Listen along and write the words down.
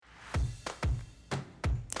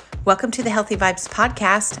Welcome to the Healthy Vibes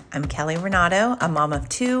Podcast. I'm Kelly Renato, a mom of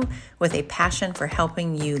two with a passion for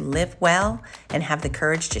helping you live well and have the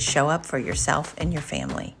courage to show up for yourself and your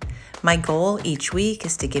family. My goal each week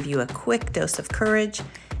is to give you a quick dose of courage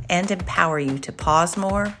and empower you to pause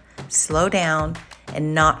more, slow down,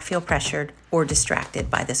 and not feel pressured or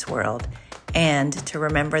distracted by this world, and to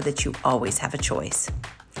remember that you always have a choice.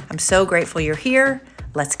 I'm so grateful you're here.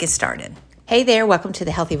 Let's get started. Hey there, welcome to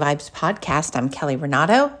the Healthy Vibes Podcast. I'm Kelly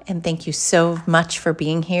Renato, and thank you so much for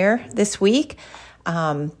being here this week.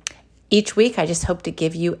 Each week, I just hope to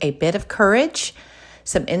give you a bit of courage,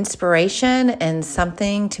 some inspiration, and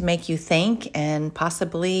something to make you think and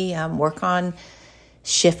possibly work on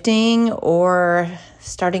shifting or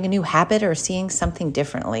starting a new habit or seeing something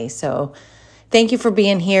differently. So thank you for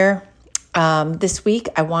being here. This week,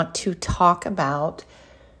 I want to talk about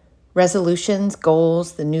resolutions,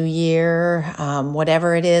 goals, the new year,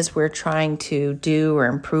 whatever it is we're trying to do or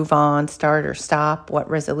improve on, start or stop, what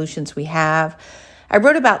resolutions we have. I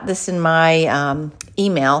wrote about this in my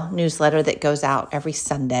email newsletter that goes out every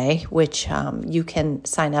Sunday, which you can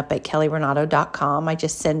sign up at kellyrenato.com. I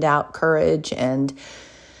just send out courage and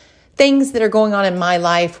things that are going on in my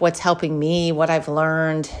life, what's helping me, what I've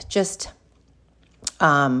learned, just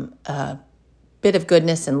a bit of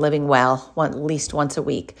goodness and living well, at least once a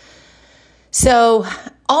week. So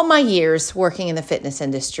all my years working in the fitness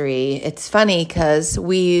industry, it's funny because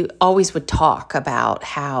we always would talk about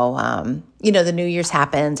how, the New Year's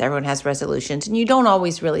happens, everyone has resolutions, and you don't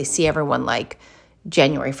always really see everyone like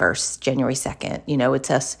January 1st, January 2nd.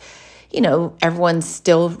 It's us, everyone's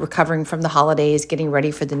still recovering from the holidays, getting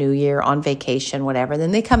ready for the new year, on vacation, whatever.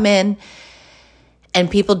 Then they come in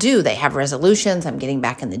and people they have resolutions. I'm getting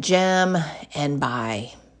back in the gym. And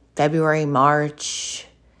by February, March,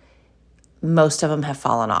 most of them have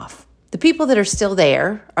fallen off. The people that are still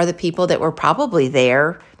there are the people that were probably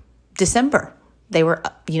there December. They were,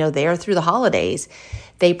 there through the holidays.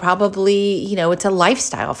 They probably, it's a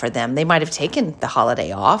lifestyle for them. They might have taken the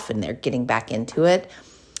holiday off and they're getting back into it,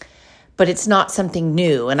 but it's not something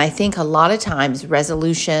new. And I think a lot of times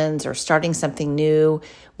resolutions or starting something new,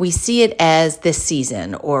 we see it as this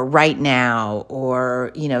season or right now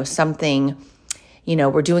or, something,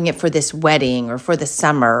 we're doing it for this wedding or for the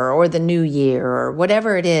summer or the new year or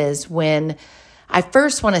whatever it is. When I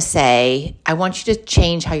first want to say, I want you to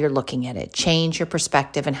change how you're looking at it, change your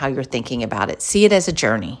perspective and how you're thinking about it. See it as a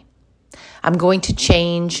journey. I'm going to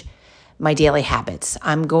change my daily habits.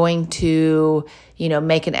 I'm going to,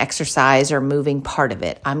 make an exercise or moving part of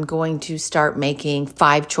it. I'm going to start making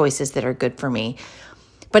 5 choices that are good for me.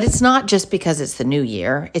 But it's not just because it's the new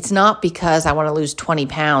year. It's not because I want to lose 20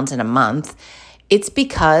 pounds in a month. It's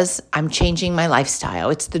because I'm changing my lifestyle.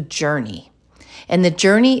 It's the journey. And the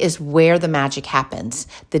journey is where the magic happens.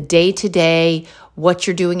 The day-to-day, what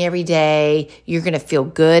you're doing every day, you're going to feel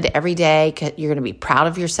good every day. You're going to be proud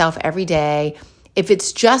of yourself every day. If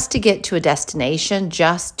it's just to get to a destination,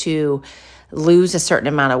 just to lose a certain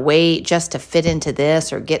amount of weight, just to fit into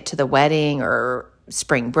this or get to the wedding or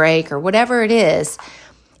spring break or whatever it is,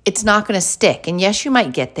 it's not going to stick. And yes, you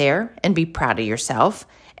might get there and be proud of yourself.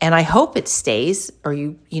 And I hope it stays or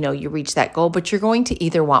you reach that goal, but you're going to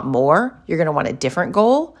either want more, you're going to want a different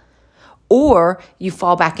goal, or you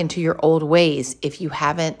fall back into your old ways if you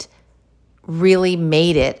haven't really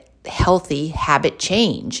made it healthy habit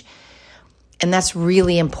change. And that's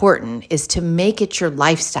really important, is to make it your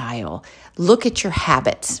lifestyle. Look at your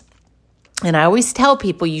habits. And I always tell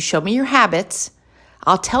people, you show me your habits,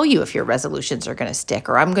 I'll tell you if your resolutions are going to stick,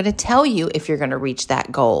 or I'm going to tell you if you're going to reach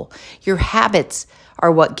that goal. Your habits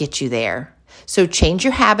are what get you there. So change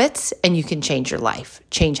your habits and you can change your life,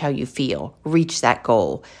 change how you feel, reach that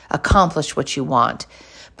goal, accomplish what you want.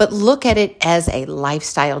 But look at it as a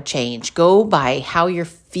lifestyle change. Go by how you're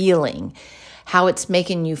feeling, how it's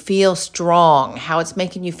making you feel strong, how it's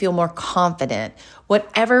making you feel more confident,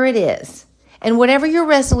 whatever it is. And whatever your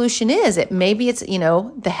resolution is, maybe it's,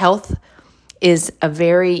 the health is a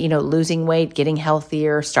very, losing weight, getting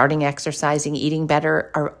healthier, starting exercising, eating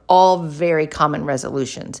better are all very common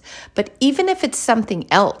resolutions. But even if it's something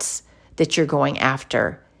else that you're going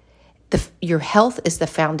after, your health is the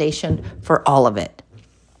foundation for all of it.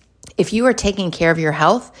 If you are taking care of your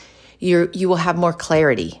health, you will have more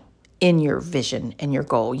clarity in your vision and your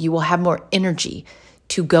goal. You will have more energy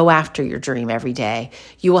to go after your dream every day.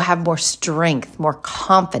 You will have more strength, more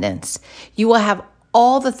confidence. You will have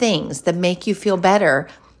all the things that make you feel better,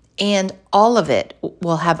 and all of it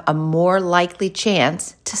will have a more likely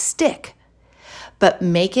chance to stick. But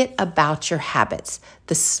make it about your habits,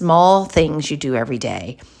 the small things you do every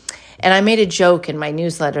day. And I made a joke in my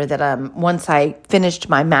newsletter that once I finished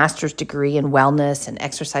my master's degree in wellness and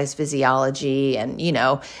exercise physiology, and,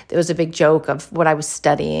 there was a big joke of what I was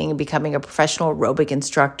studying, becoming a professional aerobic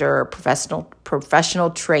instructor, professional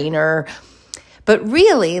trainer. But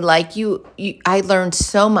really, I learned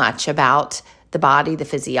so much about the body, the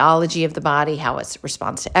physiology of the body, how it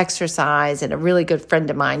responds to exercise. And a really good friend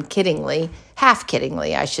of mine, half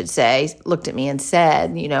kiddingly, I should say, looked at me and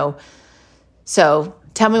said, so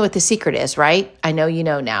tell me what the secret is, right? I know you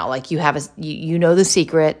know now, you know the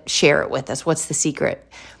secret, share it with us. What's the secret?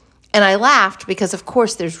 And I laughed because, of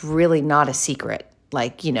course, there's really not a secret.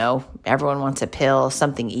 Everyone wants a pill,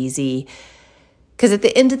 something easy. Because at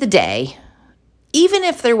the end of the day, even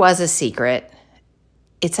if there was a secret,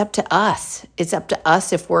 it's up to us. It's up to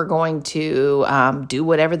us if we're going to do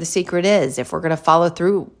whatever the secret is, if we're going to follow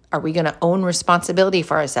through. Are we going to own responsibility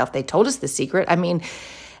for ourselves? They told us the secret. I mean,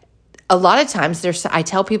 a lot of times I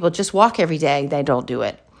tell people just walk every day. They don't do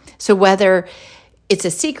it. So whether it's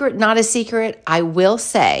a secret, not a secret, I will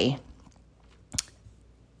say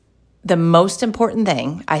the most important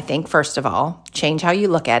thing, I think, first of all, change how you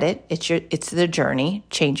look at it. It's the journey.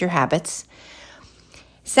 Change your habits.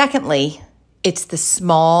 Secondly, it's the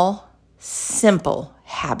small, simple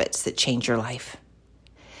habits that change your life.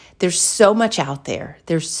 There's so much out there.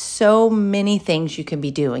 There's so many things you can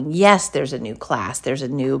be doing. Yes, there's a new class. There's a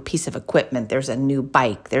new piece of equipment. There's a new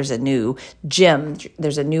bike. There's a new gym.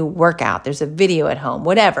 There's a new workout. There's a video at home,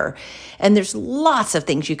 whatever. And there's lots of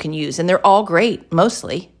things you can use. And they're all great,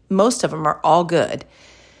 mostly. Most of them are all good.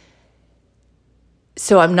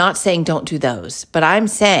 So I'm not saying don't do those. But I'm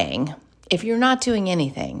saying if you're not doing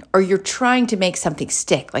anything or you're trying to make something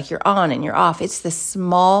stick, like you're on and you're off, it's the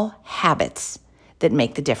small habits that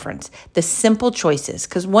make the difference. The simple choices.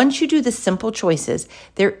 Because once you do the simple choices,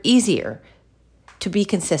 they're easier to be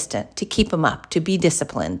consistent, to keep them up, to be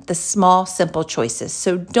disciplined. The small, simple choices.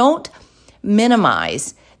 So don't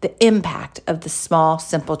minimize the impact of the small,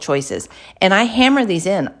 simple choices. And I hammer these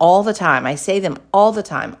in all the time. I say them all the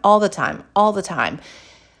time, all the time, all the time.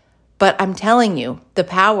 But I'm telling you, the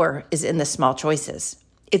power is in the small choices.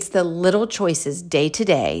 It's the little choices day to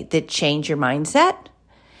day that change your mindset.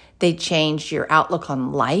 They change your outlook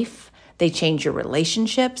on life. They change your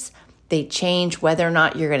relationships. They change whether or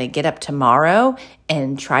not you're going to get up tomorrow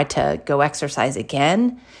and try to go exercise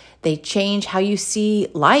again. They change how you see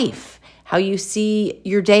life, how you see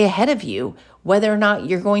your day ahead of you, whether or not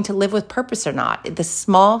you're going to live with purpose or not. The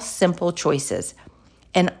small, simple choices.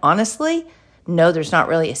 And honestly, no, there's not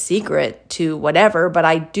really a secret to whatever, but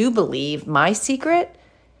I do believe my secret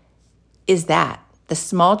is that the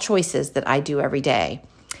small choices that I do every day.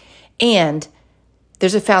 And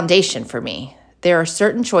there's a foundation for me. There are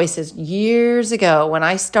certain choices years ago when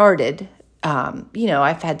I started,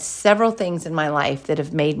 I've had several things in my life that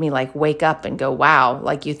have made me wake up and go,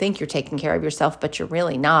 wow, you think you're taking care of yourself, but you're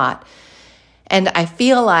really not. And I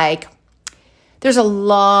feel like there's a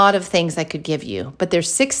lot of things I could give you, but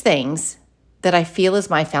there's 6 things that I feel is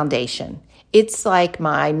my foundation. It's like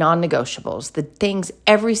my non-negotiables, the things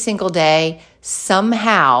every single day,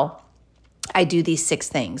 somehow I do these 6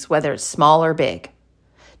 things, whether it's small or big.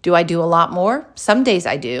 Do I do a lot more? Some days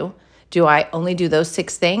I do. Do I only do those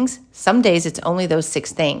 6 things? Some days it's only those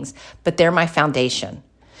 6 things, but they're my foundation.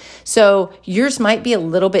 So yours might be a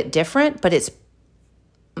little bit different, but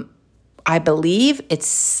I believe it's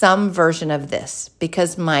some version of this,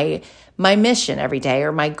 because my mission every day,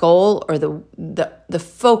 or my goal, or the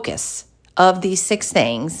focus of these 6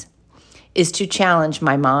 things is to challenge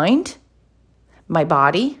my mind, my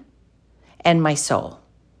body, and my soul.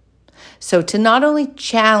 So to not only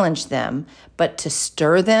challenge them, but to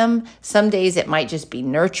stir them. Some days it might just be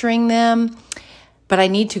nurturing them, but I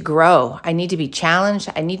need to grow. I need to be challenged.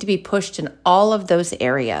 I need to be pushed in all of those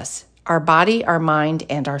areas, our body, our mind,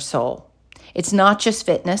 and our soul. It's not just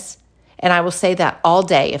fitness. And I will say that all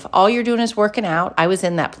day. If all you're doing is working out, I was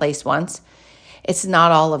in that place once. It's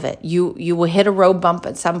not all of it. You will hit a road bump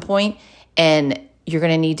at some point, and you're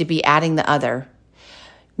going to need to be adding the other.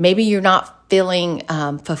 Maybe you're not feeling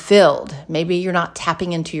fulfilled. Maybe you're not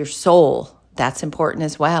tapping into your soul. That's important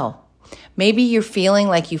as well. Maybe you're feeling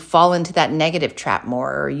like you fall into that negative trap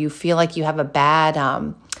more, or you feel like you have a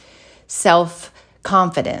bad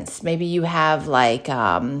self-confidence. Maybe you have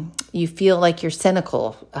you feel like you're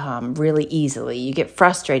cynical really easily. You get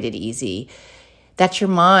frustrated easy. That's your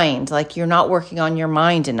mind. You're not working on your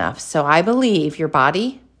mind enough. So I believe your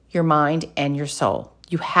body, your mind, and your soul.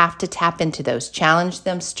 You have to tap into those, challenge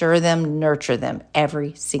them, stir them, nurture them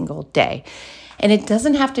every single day. And it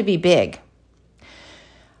doesn't have to be big.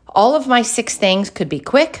 All of my 6 things could be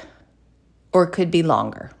quick or it could be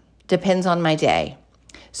longer. Depends on my day.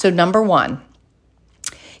 So number one,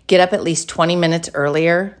 get up at least 20 minutes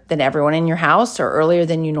earlier than everyone in your house or earlier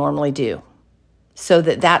than you normally do. So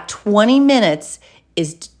that 20 minutes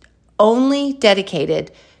is only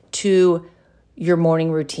dedicated to your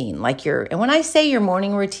morning routine. And when I say your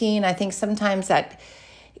morning routine, I think sometimes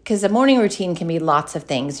because a morning routine can be lots of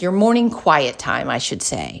things. Your morning quiet time, I should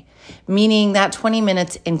say, meaning that 20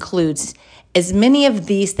 minutes includes as many of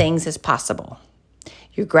these things as possible.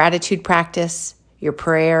 Your gratitude practice, your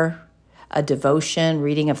prayer, a devotion,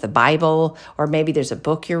 reading of the Bible, or maybe there's a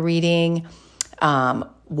book you're reading,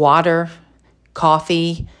 water,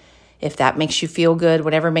 coffee, if that makes you feel good,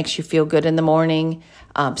 whatever makes you feel good in the morning,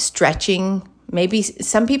 stretching. Maybe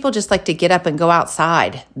some people just like to get up and go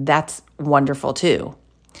outside. That's wonderful too.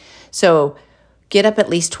 So get up at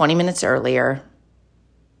least 20 minutes earlier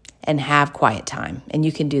and have quiet time. And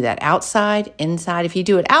you can do that outside, inside. If you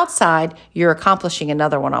do it outside, you're accomplishing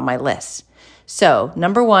another one on my list. So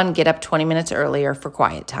number one, get up 20 minutes earlier for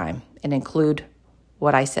quiet time and include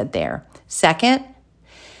what I said there. Second,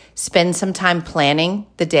 spend some time planning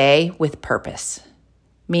the day with purpose,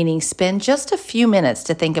 meaning spend just a few minutes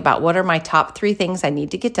to think about what are my top 3 things I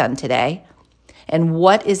need to get done today, and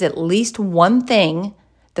what is at least one thing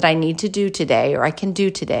that I need to do today or I can do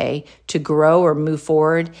today to grow or move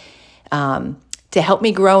forward, to help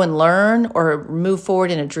me grow and learn or move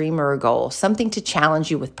forward in a dream or a goal, something to challenge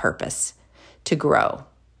you with purpose to grow.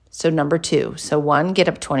 So number 2, 1, get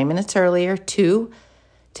up 20 minutes earlier. 2,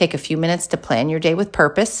 take a few minutes to plan your day with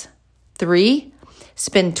purpose. 3,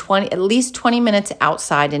 spend at least 20 minutes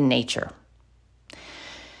outside in nature.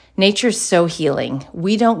 Nature is so healing.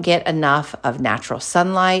 We don't get enough of natural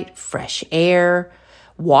sunlight, fresh air,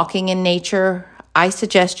 walking in nature. I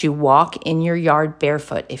suggest you walk in your yard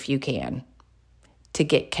barefoot if you can, to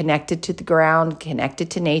get connected to the ground,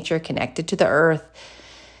 connected to nature, connected to the earth.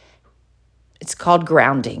 It's called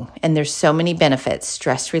grounding, and there's so many benefits,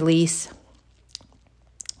 stress release.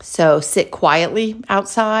 So sit quietly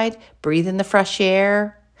outside, breathe in the fresh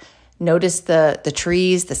air, notice the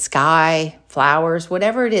trees, the sky, flowers,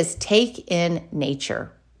 whatever it is, take in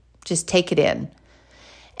nature. Just take it in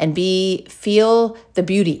and feel the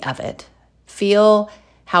beauty of it. Feel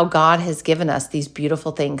how God has given us these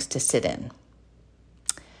beautiful things to sit in.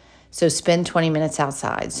 So spend 20 minutes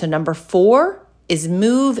outside. So number 4 is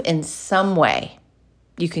move in some way.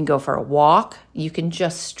 You can go for a walk. You can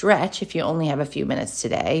just stretch if you only have a few minutes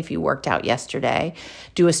today, if you worked out yesterday.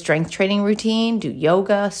 Do a strength training routine, do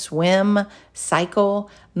yoga, swim, cycle.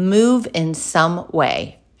 Move in some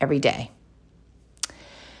way every day.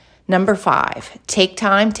 Number 5, take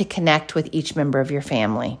time to connect with each member of your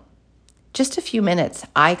family. Just a few minutes,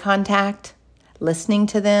 eye contact, listening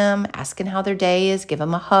to them, asking how their day is, give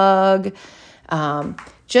them a hug.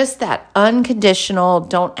 Just that unconditional,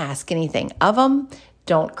 don't ask anything of them.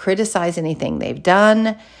 Don't criticize anything they've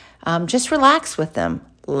done. Just relax with them,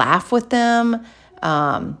 laugh with them,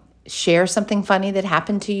 share something funny that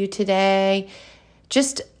happened to you today.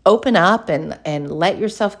 Just open up and let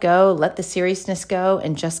yourself go, let the seriousness go,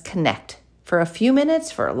 and just connect for a few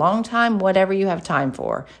minutes, for a long time, whatever you have time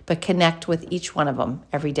for, but connect with each one of them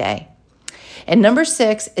every day. And number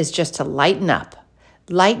 6 is just to lighten up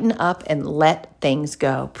and let things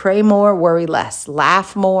go. Pray more, worry less,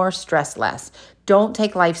 laugh more, stress less. Don't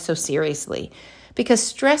take life so seriously, because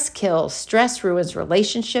stress kills. Stress ruins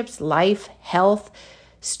relationships, life, health.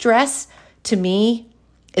 Stress, to me,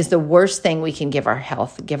 is the worst thing we can give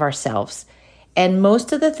ourselves. And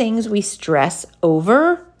most of the things we stress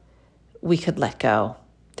over, we could let go.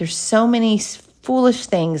 There's so many foolish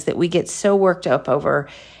things that we get so worked up over,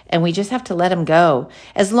 and we just have to let them go.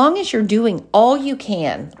 As long as you're doing all you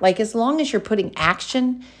can, as long as you're putting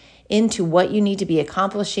action into what you need to be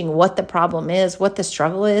accomplishing, what the problem is, what the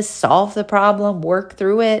struggle is, solve the problem, work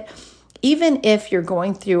through it. Even if you're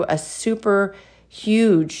going through a super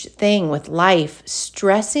huge thing with life,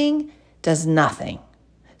 stressing does nothing.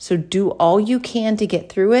 So do all you can to get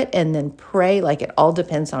through it, and then pray like it all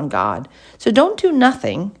depends on God. So don't do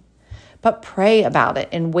nothing, but pray about it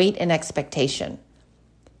and wait in expectation.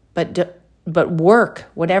 But work,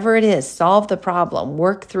 whatever it is, solve the problem,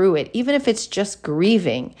 work through it, even if it's just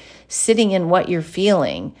grieving, sitting in what you're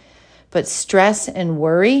feeling. But stress and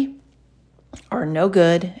worry are no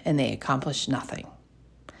good, and they accomplish nothing.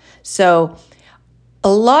 So a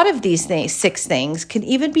lot of these 6 things can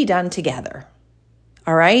even be done together.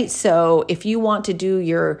 All right. So if you want to do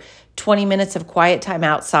your 20 minutes of quiet time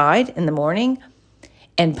outside in the morning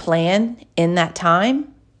and plan in that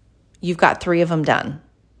time, you've got 3 of them done.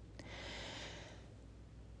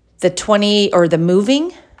 The 20 or the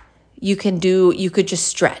moving, You could just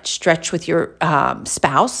stretch with your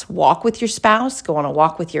spouse, walk with your spouse, go on a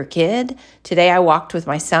walk with your kid. Today I walked with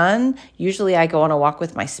my son. Usually I go on a walk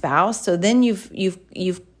with my spouse. So then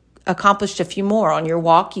you've accomplished a few more. On your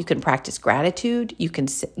walk, you can practice gratitude. You can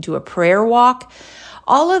do a prayer walk.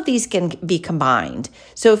 All of these can be combined.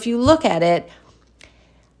 So if you look at it,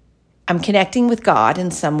 I'm connecting with God in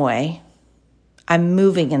some way. I'm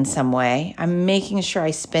moving in some way. I'm making sure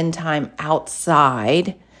I spend time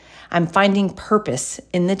outside. I'm finding purpose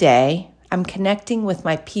in the day. I'm connecting with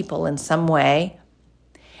my people in some way.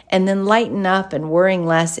 And then lighten up and worrying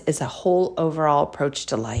less is a whole overall approach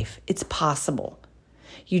to life. It's possible.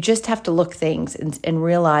 You just have to look things and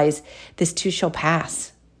realize this too shall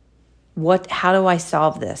pass. How do I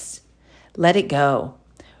solve this? Let it go.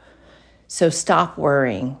 So stop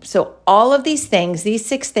worrying. So all of these things, these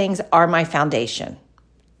 6 things are my foundation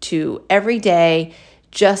to every day.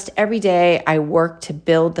 Just every day, I work to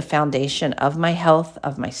build the foundation of my health,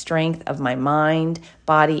 of my strength, of my mind,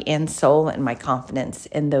 body, and soul, and my confidence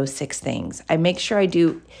in those 6 things. I make sure I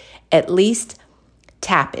do at least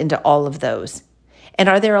tap into all of those. And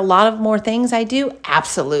are there a lot of more things I do?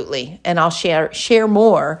 Absolutely. And I'll share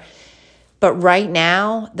more. But right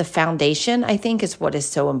now, the foundation, I think, is what is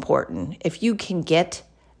so important. If you can get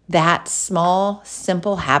that small,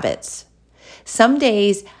 simple habits. Some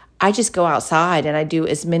days, I just go outside and I do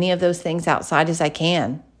as many of those things outside as I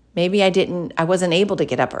can. Maybe I wasn't able to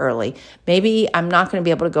get up early. Maybe I'm not going to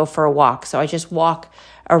be able to go for a walk. So I just walk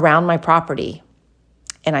around my property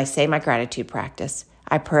and I say my gratitude practice.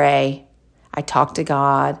 I pray. I talk to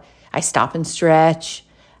God. I stop and stretch.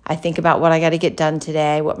 I think about what I got to get done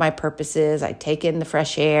today, what my purpose is. I take in the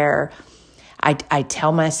fresh air. I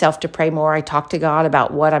tell myself to pray more. I talk to God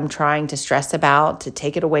about what I'm trying to stress about, to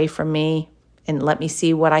take it away from me and let me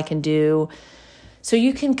see what I can do. So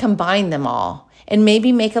you can combine them all and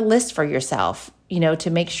maybe make a list for yourself, to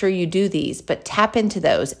make sure you do these, but tap into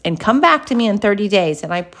those and come back to me in 30 days.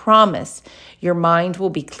 And I promise your mind will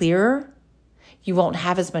be clearer. You won't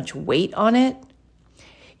have as much weight on it.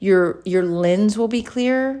 Your lens will be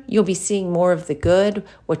clearer. You'll be seeing more of the good,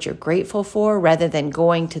 what you're grateful for, rather than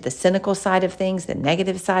going to the cynical side of things, the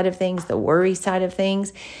negative side of things, the worry side of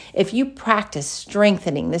things. If you practice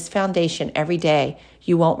strengthening this foundation every day,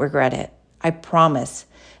 you won't regret it. I promise.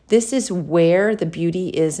 This is where the beauty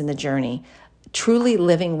is in the journey. Truly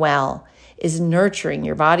living well is nurturing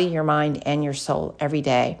your body, your mind, and your soul every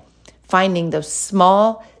day. Finding those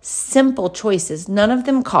small, simple choices. None of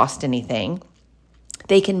them cost anything.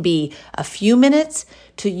 They can be a few minutes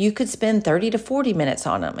to you could spend 30 to 40 minutes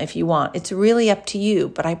on them if you want. It's really up to you,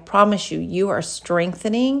 but I promise you are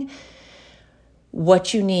strengthening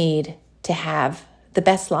what you need to have the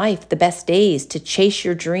best life, the best days, to chase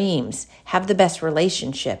your dreams, have the best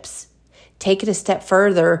relationships. Take it a step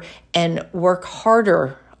further and work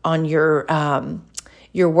harder on your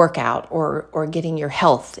workout or getting your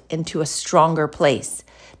health into a stronger place.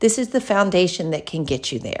 This is the foundation that can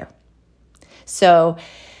get you there. So,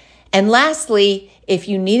 and lastly, if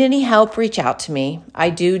you need any help, reach out to me. I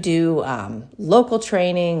do local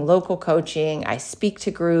training, local coaching. I speak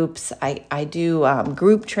to groups. I do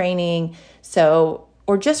group training. So,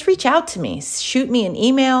 or just reach out to me. Shoot me an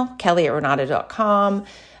email, kelly@renata.com.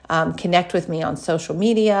 Connect with me on social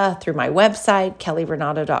media through my website,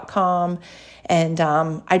 kellyrenata.com. And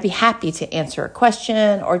I'd be happy to answer a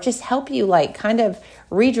question or just help you kind of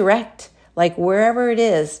redirect wherever it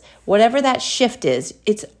is, whatever that shift is.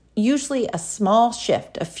 It's usually a small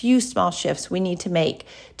shift, a few small shifts we need to make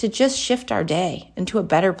to just shift our day into a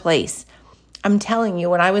better place. I'm telling you,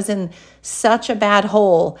 when I was in such a bad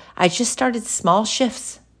hole, I just started small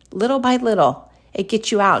shifts, little by little. It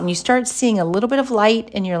gets you out and you start seeing a little bit of light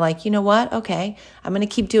and you're like, you know what? Okay, I'm going to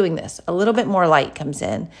keep doing this. A little bit more light comes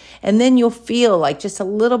in and then you'll feel just a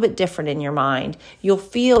little bit different in your mind. You'll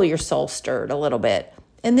feel your soul stirred a little bit.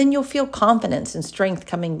 And then you'll feel confidence and strength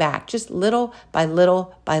coming back, just little by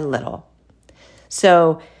little by little.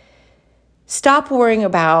 So stop worrying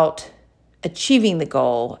about achieving the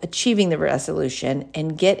goal, achieving the resolution,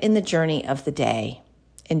 and get in the journey of the day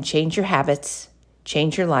and change your habits,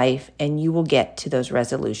 change your life, and you will get to those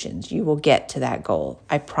resolutions. You will get to that goal,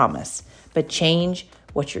 I promise. But change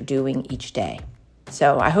what you're doing each day.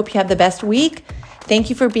 So I hope you have the best week.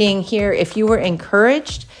 Thank you for being here. If you were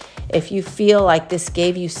encouraged, if you feel like this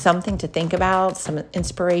gave you something to think about, some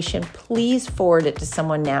inspiration, please forward it to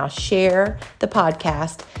someone now. Share the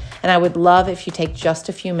podcast. And I would love if you take just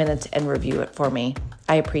a few minutes and review it for me.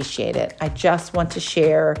 I appreciate it. I just want to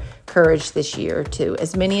share courage this year to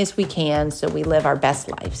as many as we can so we live our best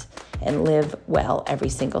lives and live well every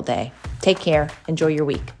single day. Take care. Enjoy your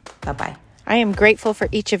week. Bye-bye. I am grateful for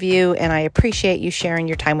each of you, and I appreciate you sharing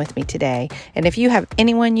your time with me today. And if you have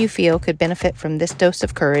anyone you feel could benefit from this dose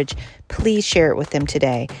of courage, please share it with them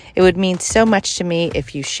today. It would mean so much to me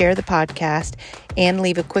if you share the podcast and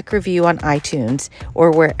leave a quick review on iTunes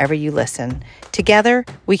or wherever you listen. Together,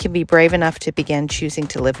 we can be brave enough to begin choosing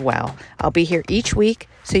to live well. I'll be here each week,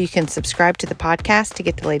 so you can subscribe to the podcast to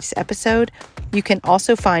get the latest episode. You can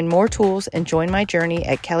also find more tools and join my journey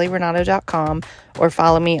at kellyrenato.com or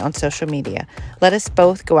follow me on social media. Let us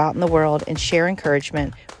both go out in the world and share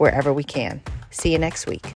encouragement wherever we can. See you next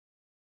week.